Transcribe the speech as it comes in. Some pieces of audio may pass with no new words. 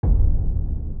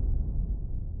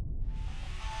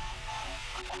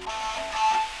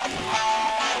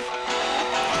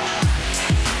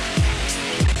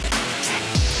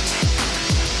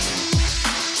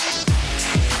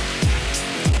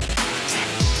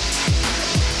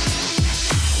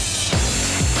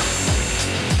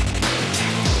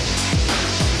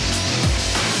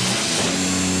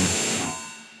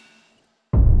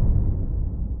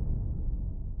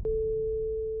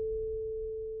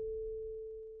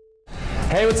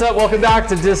Hey, what's up? Welcome back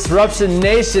to Disruption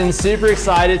Nation. Super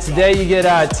excited. Today you get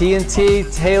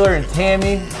TNT, Taylor, and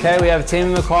Tammy. Okay, we have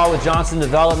Tammy McCall with Johnson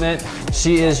Development.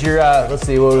 She is your, let's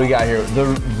see, what do we got here? The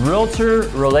Realtor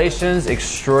Relations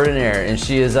Extraordinaire, and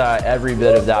she is every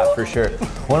bit of that for sure.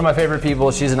 One of my favorite people.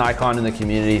 She's an icon in the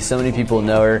community. So many people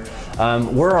know her.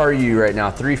 Where are you right now?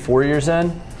 3-4 years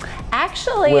in?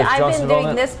 Actually, I've been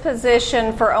doing this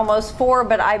position for almost 4,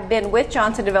 but I've been with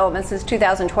Johnson Development since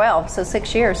 2012, so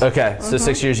 6 years. Okay, so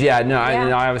 6 years. Yeah, no,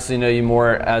 I obviously know you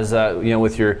more as you know,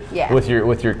 with your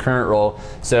current role.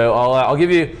 So I'll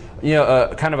give you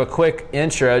kind of a quick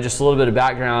intro, just a little bit of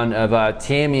background of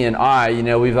Tammy and I. You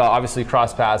know, we've obviously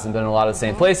crossed paths and been in a lot of the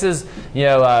same places. You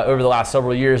know, over the last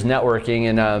several years networking,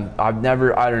 and I've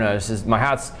never, I don't know, this is my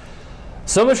hat's.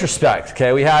 So much respect.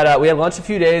 Okay, we had lunch a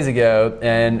few days ago,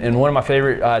 and one of my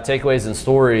favorite takeaways and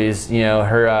stories. You know,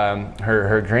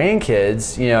 her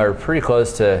grandkids, you know, are pretty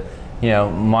close to, you know,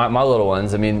 my little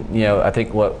ones. I mean, you know, I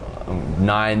think what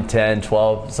 9, 10,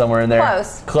 12, somewhere in there.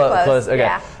 Close. Okay.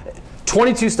 Yeah.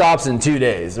 22 stops in 2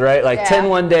 days, right? Like 10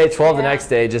 one day, 12 the next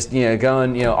day, just, you know,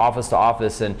 going, you know, office to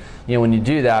office. And, you know, when you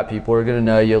do that, people are going to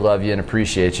know you, love you, and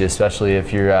appreciate you, especially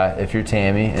if you're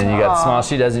Tammy and you got the smile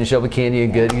she does, and you show up with candy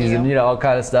and goodies and, you know, all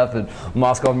kind of stuff, and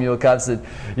Moscow Mule cups, and,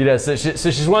 you know, so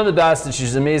she's one of the best, and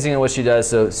she's amazing at what she does.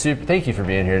 So super, thank you for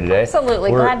being here today.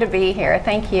 Absolutely, glad to be here.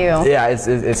 Thank you. Yeah,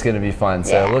 it's going to be fun.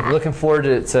 So looking forward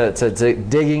to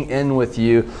digging in with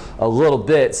you a little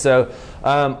bit. So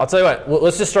I'll tell you what,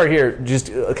 let's just start here.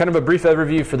 Just kind of a brief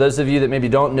overview for those of you that maybe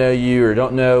don't know you or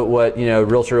don't know what, you know,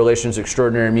 Realtor Relations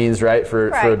Extraordinary means, right, for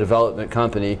a development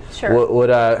company. Sure.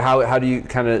 How do you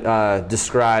kind of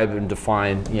describe and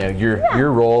define, you know,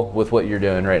 your role with what you're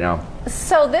doing right now?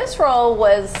 So this role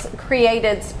was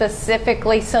created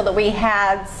specifically so that we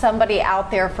had somebody out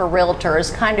there for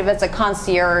realtors, kind of as a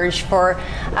concierge for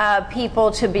people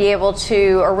to be able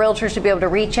to, or realtors to be able to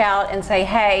reach out and say,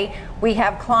 hey, we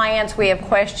have clients, we have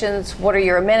questions, what are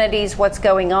your amenities, what's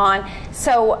going on?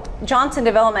 So Johnson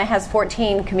Development has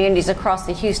 14 communities across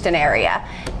the Houston area,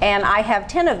 and I have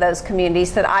 10 of those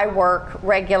communities that I work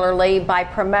regularly by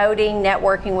promoting,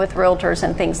 networking with realtors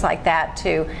and things like that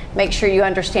to make sure you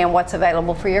understand what's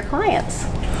available for your clients.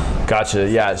 Gotcha.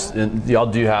 Yeah, y'all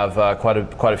do have quite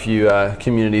a few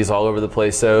communities all over the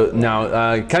place. So now,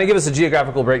 kind of give us a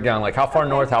geographical breakdown, like how far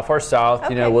north, how far south.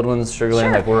 You know, Woodlands, Sugar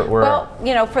Land. Like where? Well,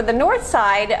 you know, for the north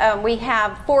side, we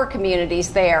have 4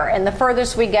 communities there, and the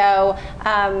furthest we go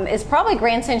is probably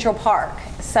Grand Central Park.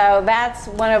 So that's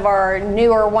one of our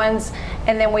newer ones,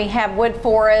 and then we have Wood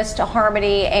Forest,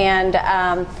 Harmony, and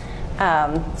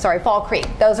Fall Creek.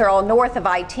 Those are all north of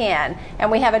I-10, and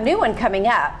we have a new one coming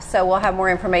up, so we'll have more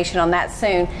information on that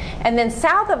soon. And then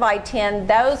south of I-10,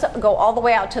 those go all the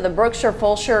way out to the Brookshire,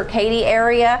 Fulshire, Katy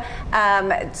area,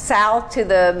 south to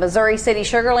the Missouri City,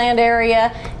 Sugar Land area,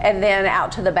 and then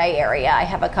out to the Bay area. I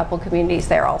have a couple communities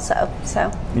there also.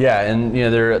 So yeah, and you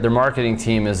know their marketing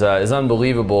team is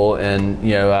unbelievable, and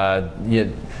you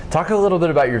know talk a little bit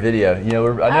about your video. You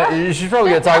know, I know she's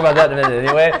probably going to talk about that in a minute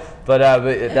anyway. But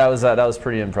that was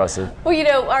pretty impressive. Well, you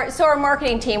know, our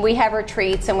marketing team, we have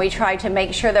retreats, and we try to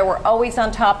make sure that we're always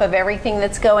on top of everything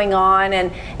that's going on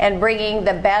and bringing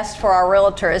the best for our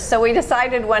realtors. So we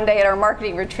decided one day at our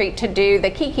marketing retreat to do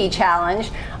the Kiki Challenge,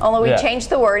 only we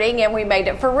changed the wording and we made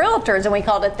it for realtors, and we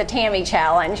called it the Tammy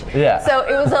Challenge. Yeah. So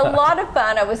it was a lot of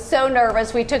fun. I was so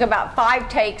nervous. We took about 5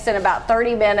 takes in about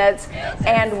 30 minutes,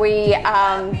 and we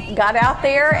got out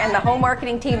there, and the whole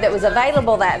marketing team that was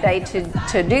available that day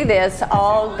to do this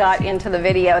all got into the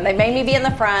video, and they made me be in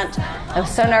the front. I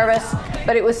was so nervous,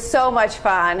 but it was so much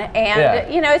fun.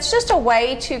 And you know, it's just a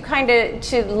way to kind of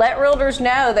to let realtors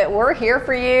know that we're here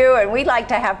for you, and we like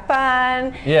to have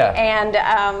fun. Yeah. And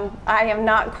I am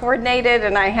not coordinated,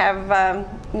 and I have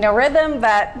no rhythm,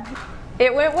 but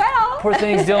it went well. Poor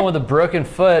thing's dealing with a broken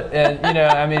foot, and you know,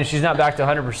 I mean, she's not back to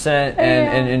 100%,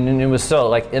 and it was still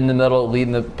like in the middle,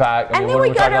 leading the pack. I mean, and then we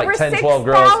got over like 10, 12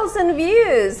 girls. 6,000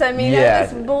 views. I mean, I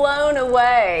was blown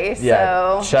away.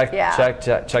 Yeah, so check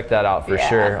that out for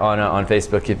sure on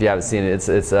Facebook if you haven't seen it.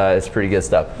 It's pretty good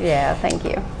stuff. Yeah, thank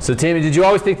you. So Tammy, did you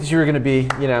always think that you were going to be,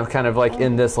 you know, kind of like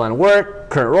in this line of work?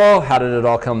 current role? How did it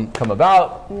all come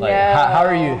about? Like,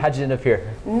 how'd you end up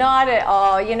here? Not at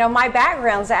all. You know, my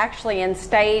background's actually in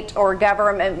state or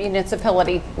government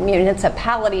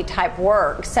municipality type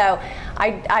work. So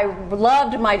I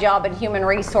loved my job in human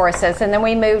resources, and then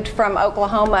we moved from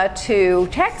Oklahoma to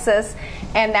Texas,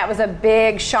 and that was a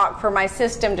big shock for my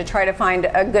system to try to find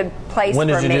a good place for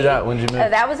me. When did you do that? When did you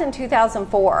move? That was in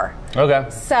 2004. Okay.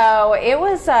 So it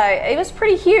was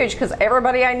pretty huge because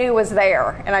everybody I knew was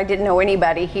there, and I didn't know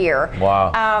anybody here.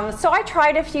 Wow. So I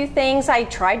tried a few things. I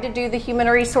tried to do the human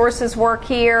resources work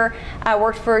here. I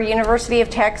worked for University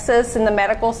of Texas in the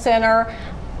medical center.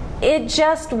 It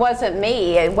just wasn't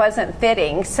me. It wasn't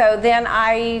fitting. So then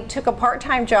I took a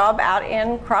part-time job out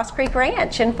in Cross Creek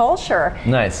Ranch in Fulshear.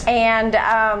 Nice. And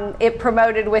it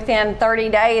promoted within 30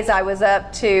 days. I was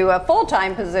up to a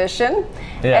full-time position.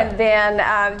 Yeah. And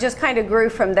then just kind of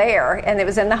grew from there. And it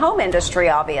was in the home industry,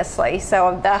 obviously.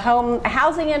 So the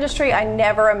housing industry, I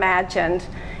never imagined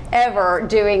ever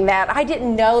doing that. I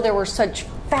didn't know there were such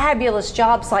fabulous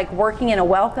jobs like working in a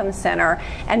welcome center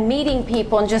and meeting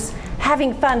people and just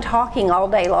having fun talking all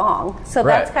day long. So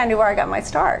that's kind of where I got my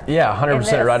start. Yeah,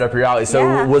 100% right up your alley.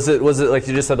 So was it like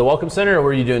you just said the welcome center, or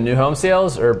were you doing new home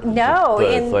sales? Or no,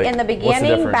 in the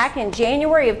beginning, back in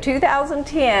January of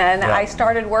 2010, I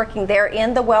started working there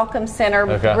in the welcome center,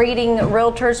 greeting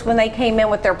realtors when they came in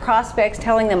with their prospects,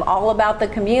 telling them all about the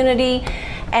community.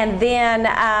 And then,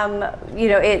 you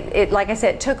know, it like I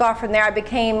said, took off from there.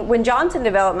 When Johnson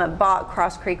Development bought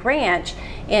Cross Creek Ranch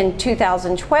in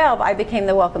 2012, I became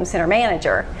the Welcome Center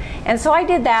manager. And so I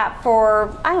did that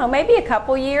for, I don't know, maybe a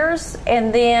couple years.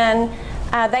 And then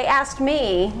they asked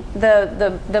me,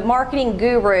 the marketing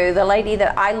guru, the lady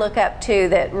that I look up to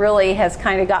that really has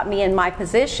kind of got me in my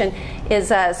position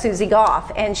is Susie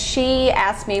Goff. And she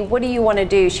asked me, what do you want to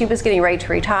do? She was getting ready to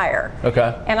retire.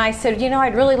 Okay. And I said, you know,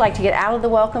 I'd really like to get out of the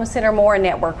Welcome Center more and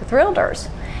network with realtors.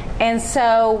 And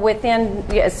so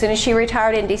as soon as she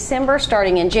retired in December,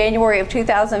 starting in January of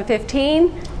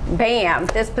 2015, bam,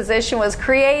 this position was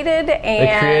created. And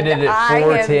they created it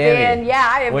for Tammy.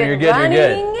 I have been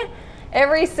running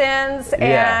ever since.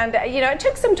 And, you know, it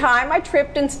took some time. I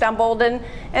tripped and stumbled and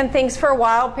things for a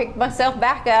while, picked myself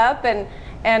back up. And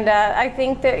I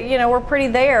think that, you know, we're pretty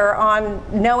there on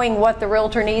knowing what the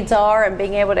realtor needs are and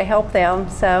being able to help them.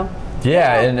 So.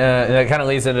 Yeah, and that kind of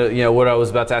leads into, you know, what I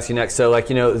was about to ask you next. So, like,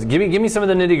 you know, give me some of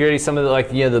the nitty gritty, some of the,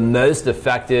 like, you know, the most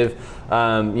effective, you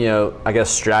know, I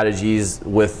guess strategies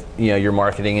with, you know, your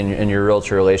marketing and your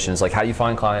realtor relations. Like, how do you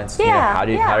find clients? Yeah.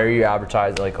 You know, how are you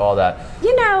advertised? Like all that.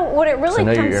 You know what it really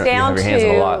comes down to. You have your hands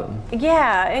on a lot.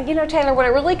 Yeah, and you know, Taylor, what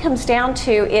it really comes down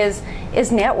to is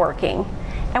networking.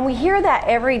 And we hear that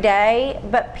every day,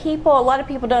 but a lot of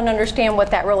people don't understand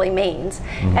what that really means.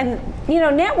 Mm-hmm. And, you know,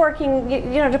 networking,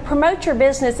 you know, to promote your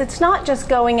business, it's not just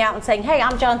going out and saying, hey,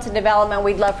 I'm Johnson Development,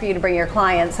 we'd love for you to bring your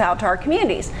clients out to our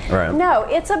communities. Right. No,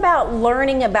 it's about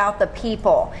learning about the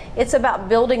people. It's about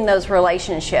building those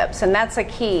relationships, and that's a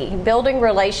key. Building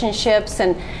relationships,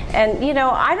 and you know,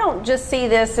 I don't just see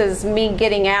this as me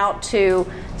getting out to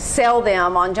sell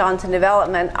them on Johnson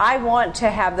Development. I want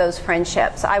to have those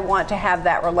friendships. I want to have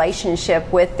that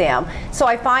relationship with them. So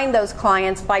I find those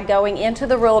clients by going into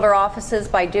the realtor offices,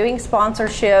 by doing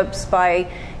sponsorships,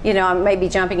 by, you know, I may be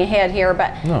jumping ahead here,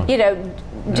 but you know,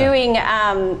 doing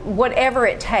whatever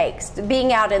it takes,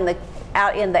 being out in the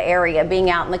area, being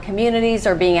out in the communities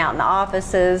or being out in the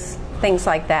offices, things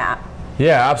like that.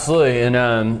 Yeah, absolutely.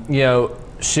 And you know,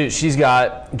 she's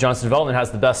got, Johnson Development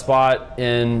has the best spot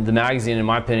in the magazine, in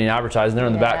my opinion, advertising. They're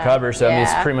on the back cover, so I mean,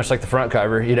 it's pretty much like the front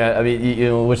cover, you know. I mean, you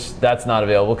know, which that's not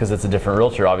available because it's a different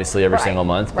realtor, obviously, every single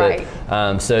month.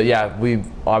 But so yeah, we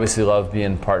obviously love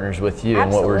being partners with you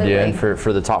and what we're doing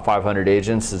for the top 500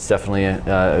 agents. It's definitely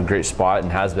a great spot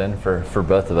and has been for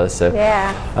both of us. So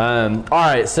all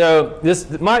right, so this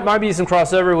might be some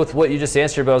crossover with what you just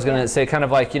answered, but I was going to say kind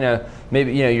of like, you know,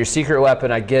 maybe, you know, your secret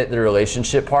weapon. I get the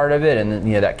relationship part of it, and then,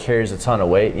 you know, that carries a ton of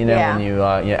weight, you know, when you you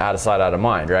know, out of sight, out of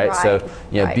mind, right? So,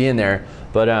 you know, being there.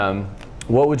 But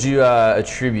what would you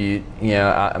attribute, you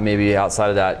know, maybe outside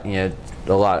of that, you know,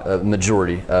 a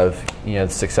majority of, you know,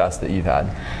 the success that you've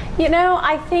had? You know,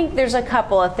 I think there's a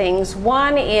couple of things.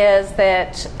 One is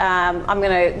that I'm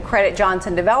going to credit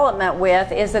Johnson Development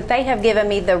with is that they have given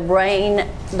me the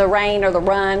rein or the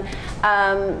run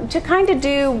to kind of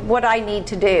do what I need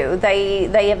to do.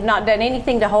 They have not done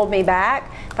anything to hold me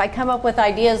back. If I come up with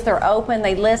ideas, they're open,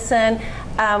 they listen.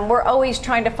 We're always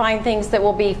trying to find things that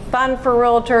will be fun for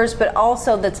realtors, but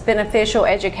also that's beneficial,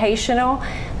 educational.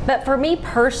 But for me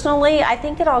personally, I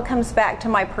think it all comes back to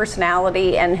my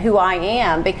personality and who I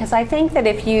am, because I think that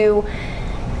if you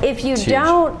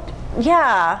don't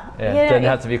Yeah. It doesn't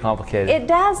have to be complicated. It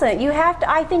doesn't. You have to.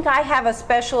 I think I have a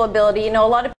special ability. You know, a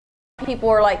lot of people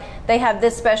are like, they have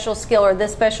this special skill or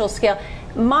this special skill.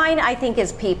 Mine, I think,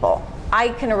 is people. I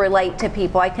can relate to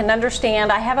people. I can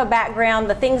understand. I have a background,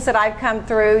 the things that I've come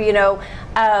through, you know.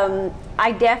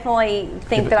 I definitely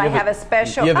think that I have a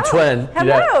special... You have a twin.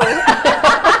 Hello.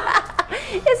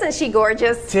 Isn't she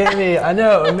gorgeous? Tammy, I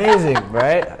know, amazing,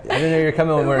 right? I didn't know you were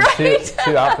coming when we're wearing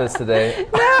two outfits today.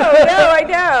 No, I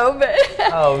know. But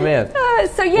oh, man.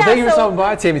 So, yeah. Well, thank you for stopping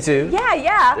by, Tammy, too.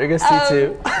 Yeah. There goes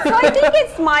T2. So I think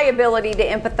it's my ability to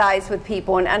empathize with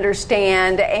people and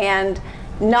understand and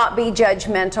not be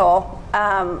judgmental.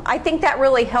 I think that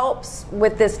really helps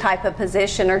with this type of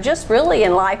position, or just really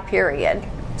in life, period.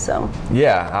 So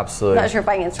yeah, absolutely. Not sure if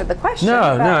I answered the question.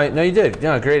 No, you did.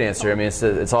 No, great answer. I mean,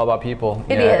 it's all about people.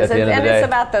 It is, and it's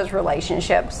about those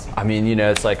relationships. I mean, you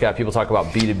know, it's like people talk about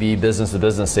B2B, business to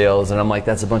business sales, and I'm like,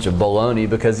 that's a bunch of baloney,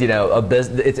 because you know, a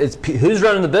business. It's who's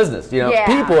running the business. You know,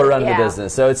 people are running the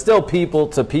business, so it's still people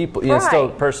to people. You know, it's still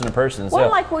person to person. Well,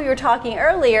 like we were talking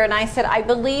earlier, and I said, I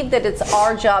believe that it's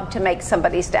our job to make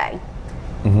somebody's day.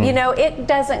 Mm-hmm. You know, it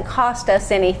doesn't cost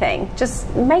us anything. Just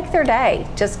make their day.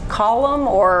 Just call them,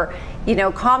 or, you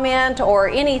know, comment or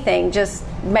anything. Just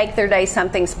make their day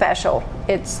something special.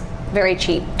 It's very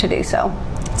cheap to do so.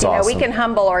 It's awesome. We can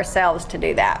humble ourselves to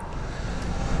do that.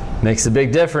 Makes a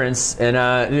big difference. And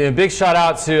a big shout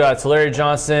out to Larry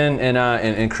Johnson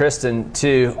and Kristen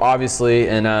too, obviously.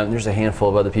 And there's a handful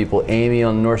of other people. Amy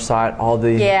on the north side, all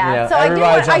the so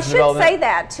I should say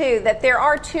that too, that there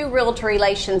are 2 realtor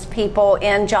relations people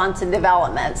in Johnson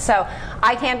Development. So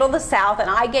I handle the South, and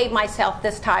I gave myself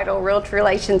this title, Realtor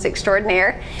Relations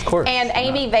Extraordinaire. Of course. And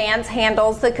Amy Vance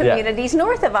handles the communities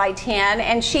north of I-10,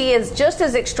 and she is just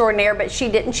as extraordinaire, but she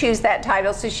didn't choose that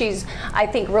title, so she's, I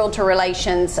think, Realtor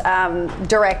Relations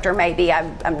Director, maybe.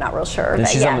 I'm not real sure. And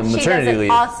she's on the maternity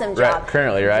leave. Awesome job.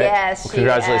 Currently, right? Yes, well,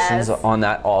 congratulations on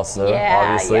that also,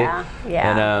 obviously.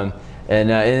 Yeah. And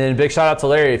then big shout out to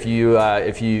Larry if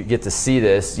you get to see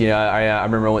this. You know, I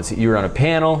remember once you were on a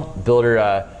panel,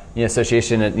 Builder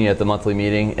Association at the monthly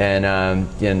meeting, and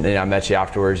I met you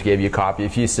afterwards, gave you a copy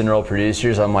of Houston Rural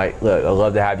Producers. I'm like, look, I'd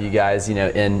love to have you guys,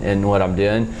 in what I'm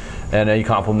doing. And he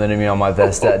complimented me on my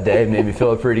vest that day, made me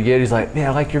feel pretty good. He's like, man,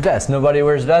 I like your vest. Nobody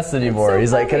wears vests anymore. So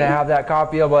He's funny. like, can I have that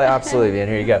copy? I'm like, absolutely, man.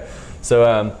 Here you go.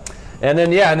 So, and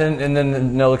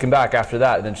then looking back after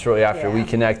that, then shortly after we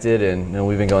connected, and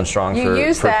we've been going strong for pushing 2 years. You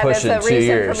used that as a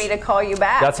reason for me to call you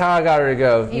back. That's how I got her to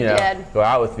go. You did. Go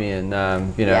out with me, and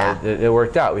it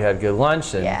worked out. We had good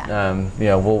lunch, and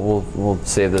we'll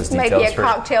save those details. Maybe a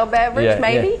cocktail beverage,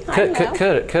 maybe. Could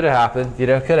have happened.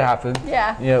 Could have happened.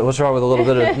 Yeah. What's wrong with a little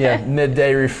bit of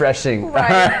midday refreshing?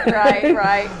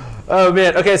 Right. Oh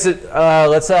man. Okay, so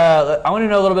let's. I want to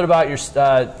know a little bit about your.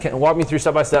 Walk me through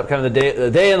step by step, kind of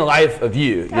the day in the life of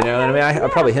you. You know, and I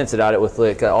probably hinted at it with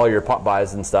like all your pop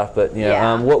buys and stuff. But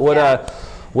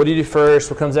what do you do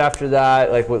first? What comes after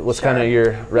that? Like what's kind of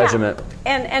your regiment?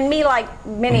 And me, like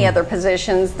many other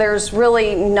positions, there's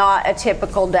really not a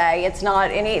typical day. It's not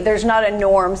there's not a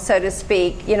norm, so to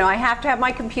speak. I have to have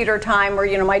my computer time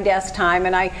or my desk time,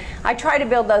 and I try to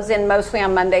build those in mostly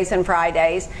on Mondays and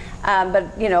Fridays.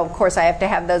 But of course, I have to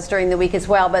have those during the week as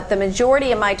well. But the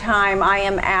majority of my time, I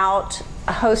am out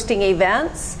hosting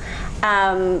events,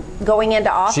 going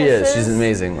into offices. She is. She's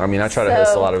amazing. I mean, I try to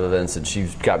host a lot of events, and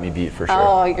she's got me beat for sure.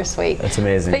 Oh, you're sweet. That's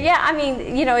amazing. But yeah, I mean,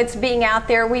 it's being out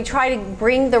there. We try to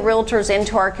bring the realtors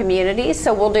into our communities.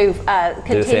 So we'll do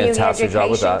continuing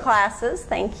education classes.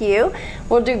 Thank you.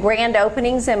 We'll do grand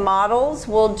openings and models.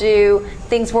 We'll do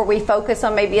things where we focus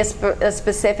on maybe a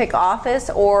specific office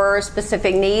or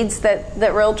specific needs that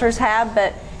realtors have.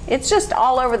 But it's just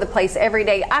all over the place every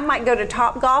day. I might go to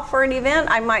Topgolf for an event.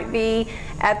 I might be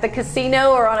at the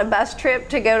casino or on a bus trip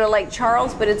to go to Lake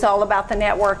Charles, but it's all about the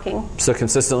networking. So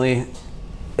consistently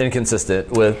inconsistent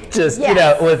with just,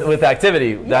 with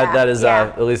activity. That is,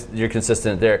 at least you're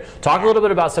consistent there. Talk a little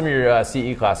bit about some of your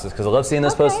CE classes, because I love seeing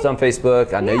those posted on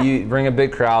Facebook. I know you bring a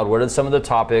big crowd. What are some of the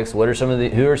topics? Who are some of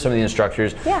the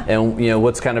instructors? Yeah. And,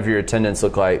 what's kind of your attendance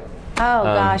look like? Oh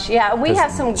gosh, we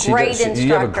have some great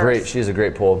instructors. She has a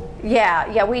great pool.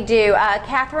 Yeah, we do.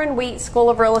 Catherine Wheat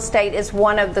School of Real Estate is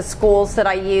one of the schools that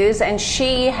I use, and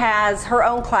she has her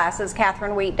own classes.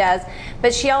 Catherine Wheat does,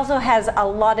 but she also has a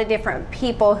lot of different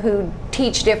people who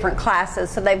teach different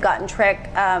classes. So they've gotten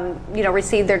TREC,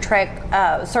 received their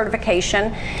TREC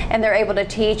certification, and they're able to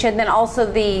teach. And then also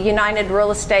the United Real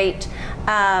Estate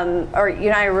or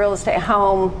United Real Estate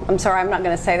Home. I'm sorry, I'm not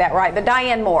going to say that right, but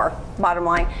Diane Moore. Bottom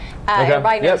line,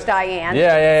 Everybody knows Diane.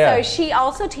 Yeah. So she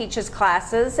also teaches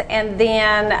classes, and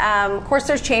then of course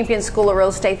there's Champion School of Real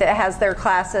Estate that has their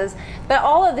classes. But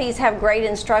all of these have great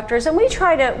instructors, and we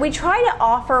try to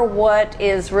offer what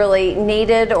is really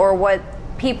needed or what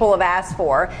people have asked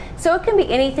for. So it can be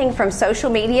anything from social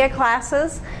media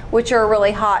classes, which are a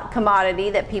really hot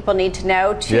commodity that people need to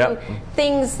know, to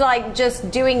things like just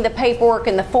doing the paperwork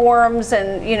and the forms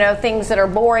and, you know, things that are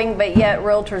boring, but yet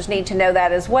realtors need to know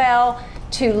that as well.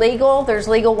 To legal, there's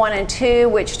Legal 1 and 2,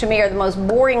 which to me are the most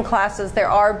boring classes there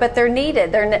are, but they're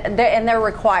needed. They're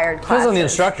required classes. Depends on the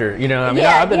instructor, you know. I mean,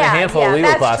 I've been to a handful of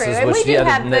legal classes, true. which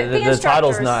the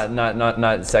title's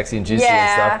not sexy and juicy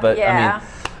and stuff, but I mean,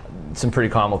 some pretty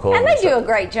comical. And they do a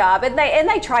great job, and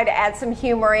they try to add some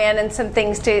humor in and some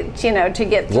things to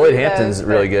get through. Lloyd Hampton's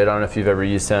really good. I don't know if you've ever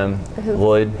used him.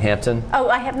 Lloyd Hampton. Oh,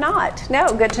 I have not. No,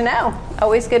 good to know.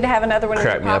 Always good to have another one in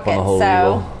your pocket. Crack me up on the whole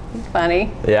legal. Funny.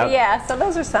 Yeah. So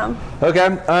those are some. Okay.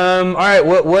 All right.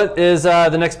 What is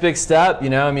the next big step? You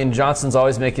know, I mean, Johnson's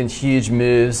always making huge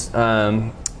moves.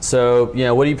 So, you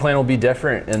know, what do you plan will be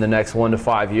different in the next 1 to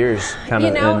 5 years, kind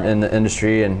of in the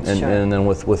industry and then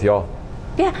with y'all?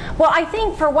 Yeah, well, I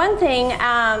think for one thing,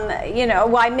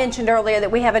 I mentioned earlier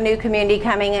that we have a new community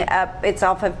coming up. It's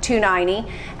off of 290,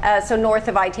 so north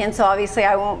of I-10. So obviously,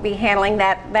 I won't be handling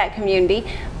that community.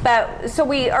 But so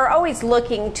we are always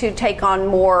looking to take on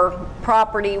more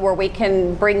property where we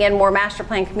can bring in more master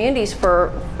plan communities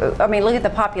look at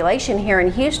the population here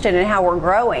in Houston and how we're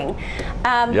growing.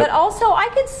 But also I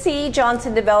could see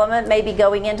Johnson Development maybe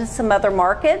going into some other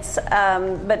markets,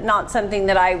 but not something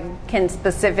that I can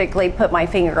specifically put my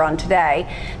finger on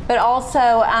today. But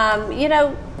also,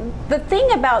 the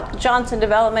thing about Johnson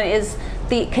Development is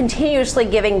the continuously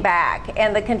giving back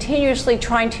and the continuously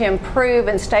trying to improve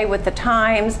and stay with the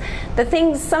times.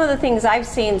 Some of the things I've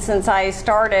seen since I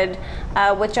started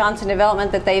with Johnson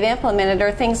Development that they've implemented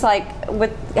are things like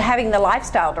with having the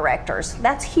lifestyle directors.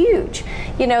 That's huge.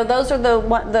 You know, those are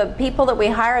the people that we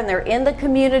hire, and they're in the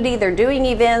community. They're doing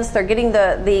events. They're getting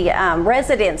the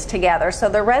residents together, so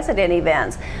they're resident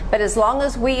events. But as long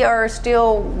as we are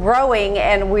still growing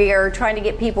and we are trying to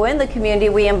get people in the community,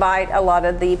 we invite a lot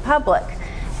of the public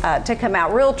to come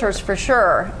out, realtors for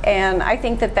sure. And I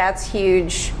think that that's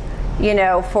huge,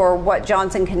 for what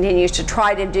Johnson continues to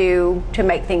try to do to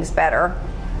make things better,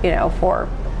 for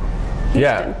Houston.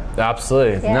 Yeah,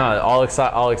 absolutely. Yeah. No,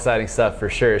 all exciting stuff for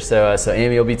sure. So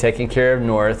Amy will be taking care of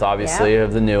North, obviously,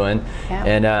 of the new one. Yeah.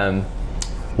 And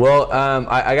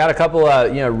I got a couple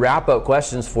wrap-up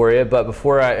questions for you, but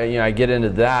before I get into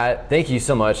that, thank you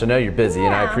so much. I know you're busy,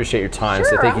 and I appreciate your time.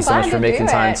 Sure, so thank you so much for making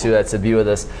time to be with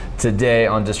us today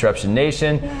on Disruption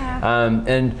Nation. Yeah.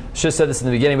 And should have said this in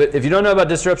the beginning, but if you don't know about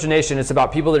Disruption Nation, it's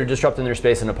about people that are disrupting their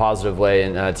space in a positive way,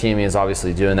 and TME is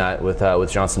obviously doing that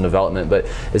with Johnson Development. But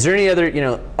is there any other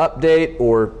update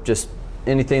or just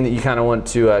anything that you kind of want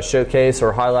to showcase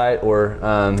or highlight or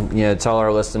tell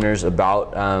our listeners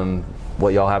about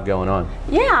what y'all have going on?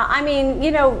 Yeah, I mean,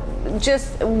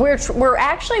 we're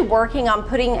actually working on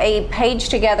putting a page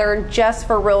together just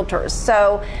for realtors.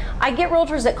 So I get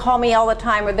realtors that call me all the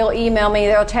time, or they'll email me,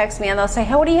 they'll text me, and they'll say,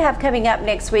 hey, what do you have coming up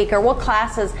next week, or what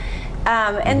classes?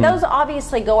 And those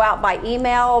obviously go out by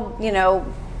email,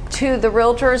 to the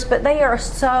realtors, but they are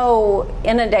so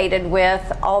inundated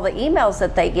with all the emails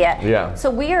that they get. Yeah.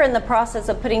 So we are in the process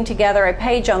of putting together a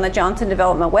page on the Johnson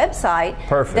Development website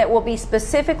that will be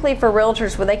specifically for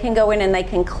realtors, where they can go in and they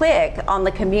can click on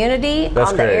the community,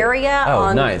 on the area,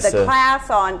 on the class,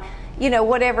 on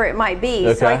whatever it might be.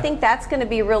 Okay. So I think that's going to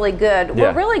be really good. Yeah.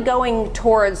 We're really going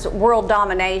towards world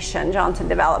domination, Johnson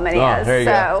Development is. There you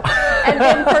go. And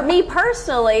then for me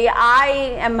personally, I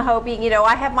am hoping,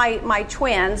 I have my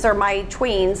twins or my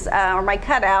tweens or my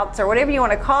cutouts or whatever you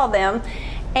want to call them.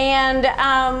 And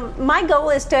my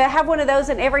goal is to have one of those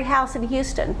in every house in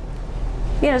Houston.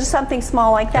 Just something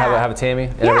small like that. Have a Tammy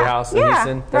in every house in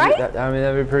Houston.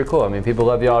 That'd be pretty cool. I mean, people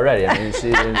love you already. I mean,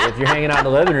 if you're hanging out in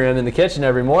the living room, in the kitchen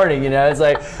every morning, it's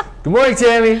like, good morning,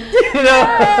 Tammy.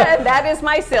 That is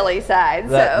my silly side.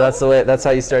 That's the way. That's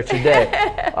how you start your day.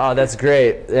 Oh, that's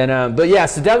great. And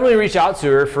so definitely reach out to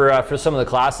her for some of the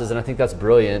classes, and I think that's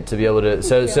brilliant to be able to.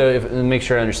 So make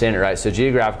sure I understand it right. So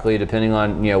geographically, depending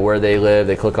on where they live,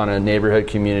 they click on a neighborhood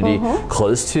community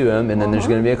close to them, and then there's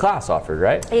going to be a class offered,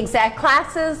 right? Exact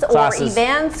classes or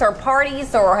events or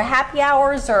parties or happy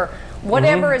hours or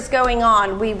whatever is going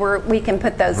on, we can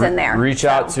put those in there. Reach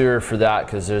out to her for that,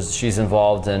 because she's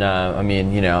involved in. I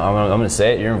mean, you know, I'm going to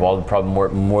say it. You're involved in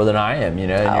probably more than I am. You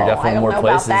know, and you're definitely in more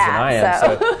places than I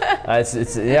am. So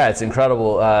it's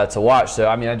incredible to watch. So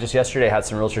I mean, I just yesterday had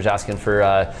some realtors asking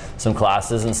for some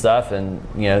classes and stuff, and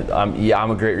you know,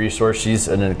 I'm a great resource. She's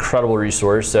an incredible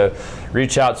resource. So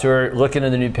reach out to her. Look into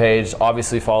the new page.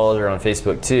 Obviously, follow her on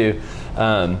Facebook too.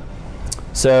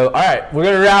 So, all right, we're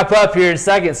going to wrap up here in a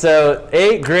second. So,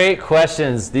 8 great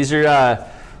questions. These are,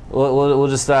 we'll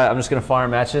just, I'm just going to fire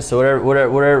them at you. So,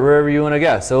 wherever you want to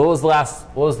go. So, what was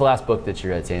the last book that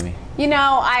you read, Tammy? You know,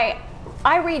 I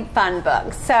read fun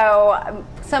books. So,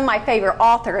 some of my favorite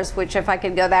authors, which if I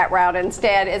could go that route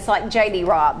instead, is like J.D.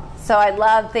 Robb. So, I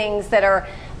love things that are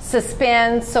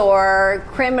suspense or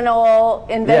criminal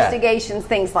investigations,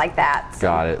 things like that. So,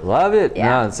 got it. Love it.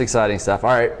 Yeah. No, it's exciting stuff.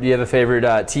 All right. Do you have a favorite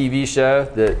TV show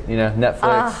that, you know,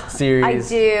 Netflix series? I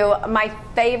do. My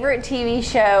favorite TV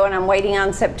show, and I'm waiting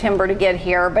on September to get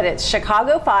here, but it's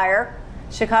Chicago Fire,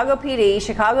 Chicago PD,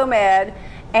 Chicago Med,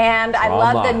 and I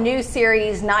love the new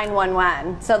series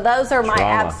 911. So those are my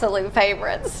absolute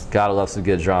favorites. Gotta love some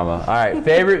good drama. All right.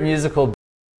 Favorite musical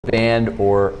band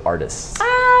or artist?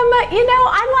 You know,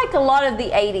 I like a lot of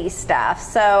the 80s stuff,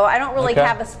 so I don't really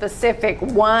have a specific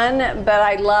one, but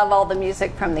I love all the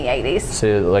music from the 80s.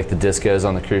 So like the discos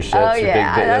on the cruise ships? Oh,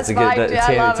 yeah. That's a good,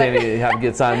 Tammy, have a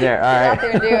good time there. All right. Get out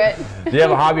there and do it. Do you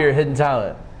have a hobby or hidden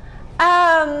talent?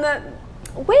 Well,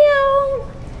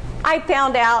 I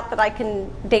found out that I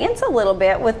can dance a little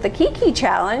bit with the Kiki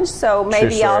Challenge, so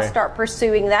maybe I'll start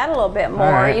pursuing that a little bit more.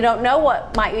 Right. You don't know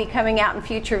what might be coming out in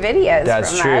future videos.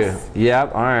 That's from true. us.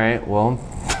 Yep. All right. Well,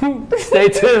 stay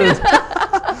tuned.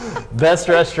 Best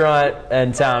restaurant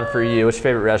in town for you. What's your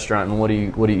favorite restaurant, and what do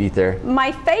you eat there?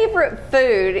 My favorite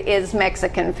food is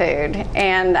Mexican food,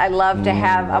 and I love to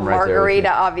have a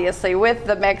margarita, obviously, with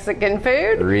the Mexican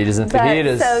food. Burritos and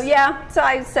fajitas. So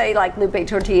I'd say like Lupe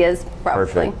Tortillas, probably.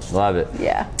 Perfect. Love it.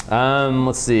 Yeah.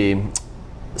 Let's see.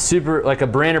 Like a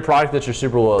brand or product that you're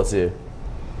super loyal to.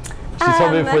 She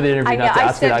told me before the interview not to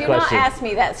ask me that question. Do not ask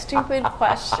me that stupid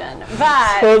question. But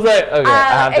I was like, okay, I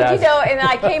have to ask. You know, and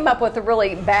I came up with a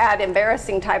really bad,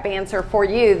 embarrassing type answer for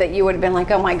you that you would have been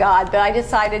like, oh my God. But I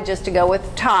decided just to go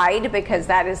with Tide, because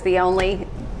that is the only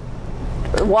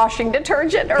washing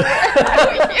detergent or whatever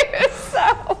I use.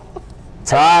 So.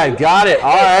 Tide, got it.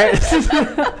 All right. All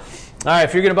right,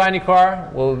 if you're going to buy any car,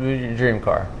 what would be your dream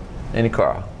car? Any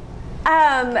car?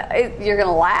 You're going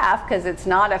to laugh because it's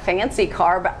not a fancy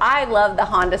car, but I love the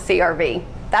Honda CR-V.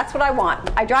 That's what I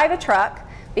want. I drive a truck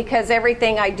because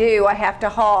everything I do, I have to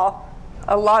haul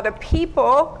a lot of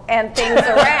people and things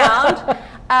around.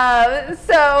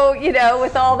 So, you know,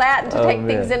 with all that and to take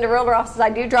things into realtor offices, I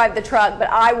do drive the truck,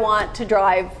 but I want to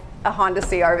drive a Honda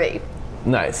CR-V.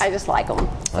 Nice. I just like them.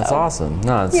 That's awesome.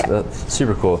 No, that's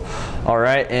super cool. All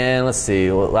right, and let's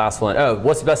see, last one. Oh,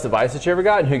 what's the best advice that you ever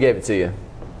got, and who gave it to you?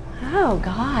 Oh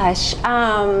gosh,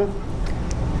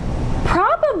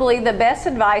 probably the best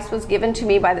advice was given to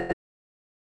me by the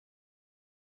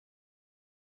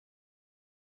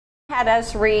had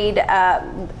us read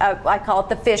I call it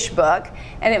the Fish Book,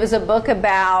 and it was a book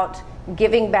about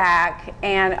giving back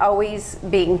and always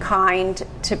being kind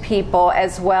to people,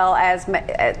 as well as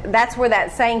that's where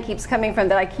that saying keeps coming from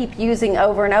that I keep using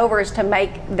over and over, is to make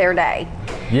their day.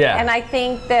 Yeah. And I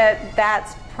think that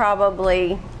that's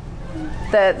probably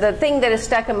the thing that has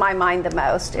stuck in my mind the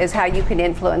most, is how you can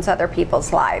influence other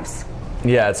people's lives.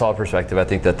 Yeah, it's all perspective. I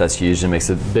think that's huge and makes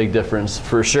a big difference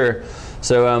for sure.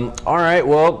 So, all right,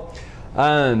 well,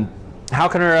 how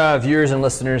can our viewers and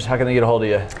listeners, how can they get a hold of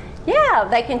you? Yeah,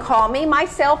 they can call me. My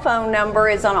cell phone number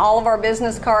is on all of our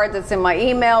business cards. It's in my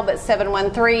email, but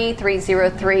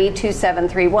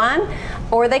 713-303-2731.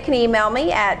 Or they can email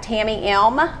me at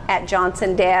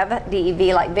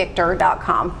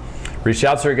tammyelm@johnsondev.com. Reach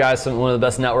out to her, guys. One of the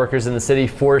best networkers in the city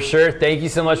for sure. Thank you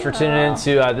so much for tuning in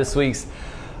to this week's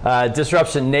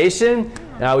Disruption Nation.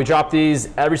 We drop these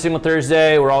every single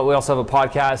Thursday. We also have a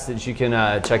podcast that you can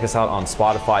check us out on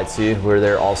Spotify too. We're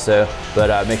there also.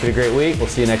 But make it a great week. We'll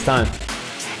see you next time.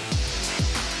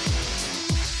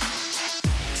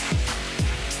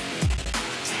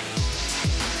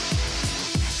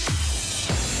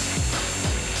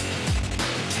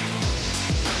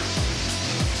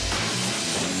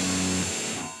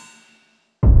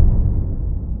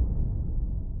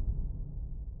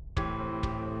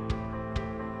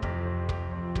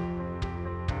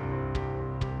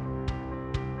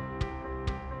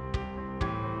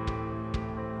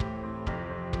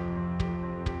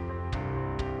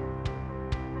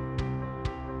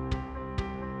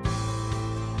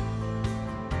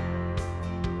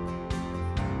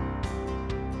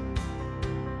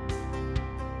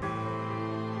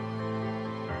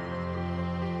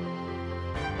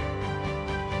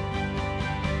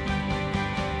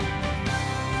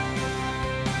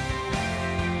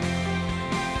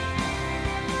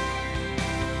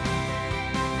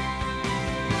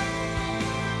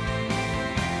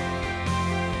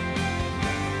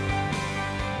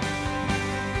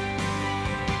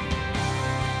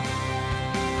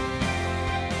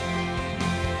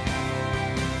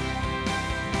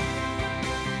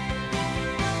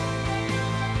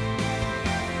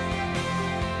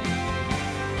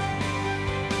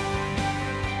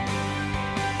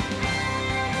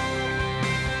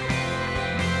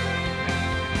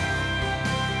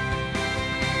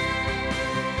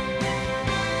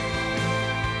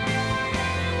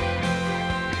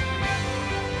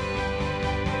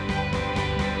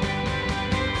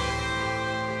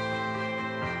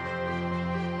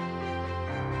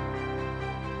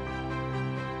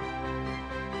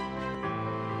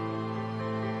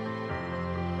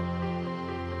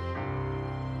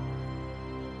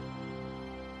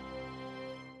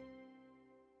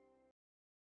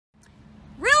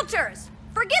 Realtors,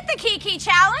 forget the Kiki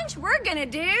challenge. We're gonna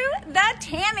do the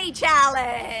Tammy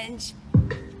challenge.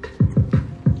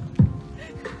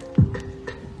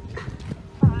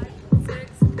 5,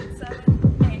 6,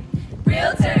 7, 8.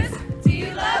 Realtors, do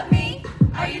you love me?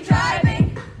 Are you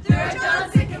driving through our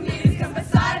Johnson communities? Come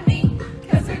beside me,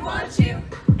 cause we want you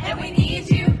and we need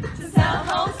you to sell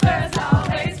homes for us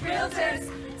always.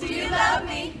 Realtors, do you love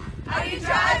me? Are you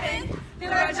driving through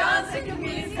our Johnson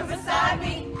communities? Come beside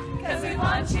me, cause we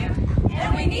want you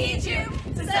and we need you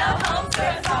to sell homes for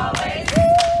us always.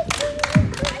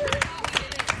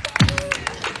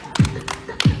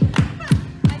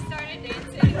 I started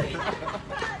dancing.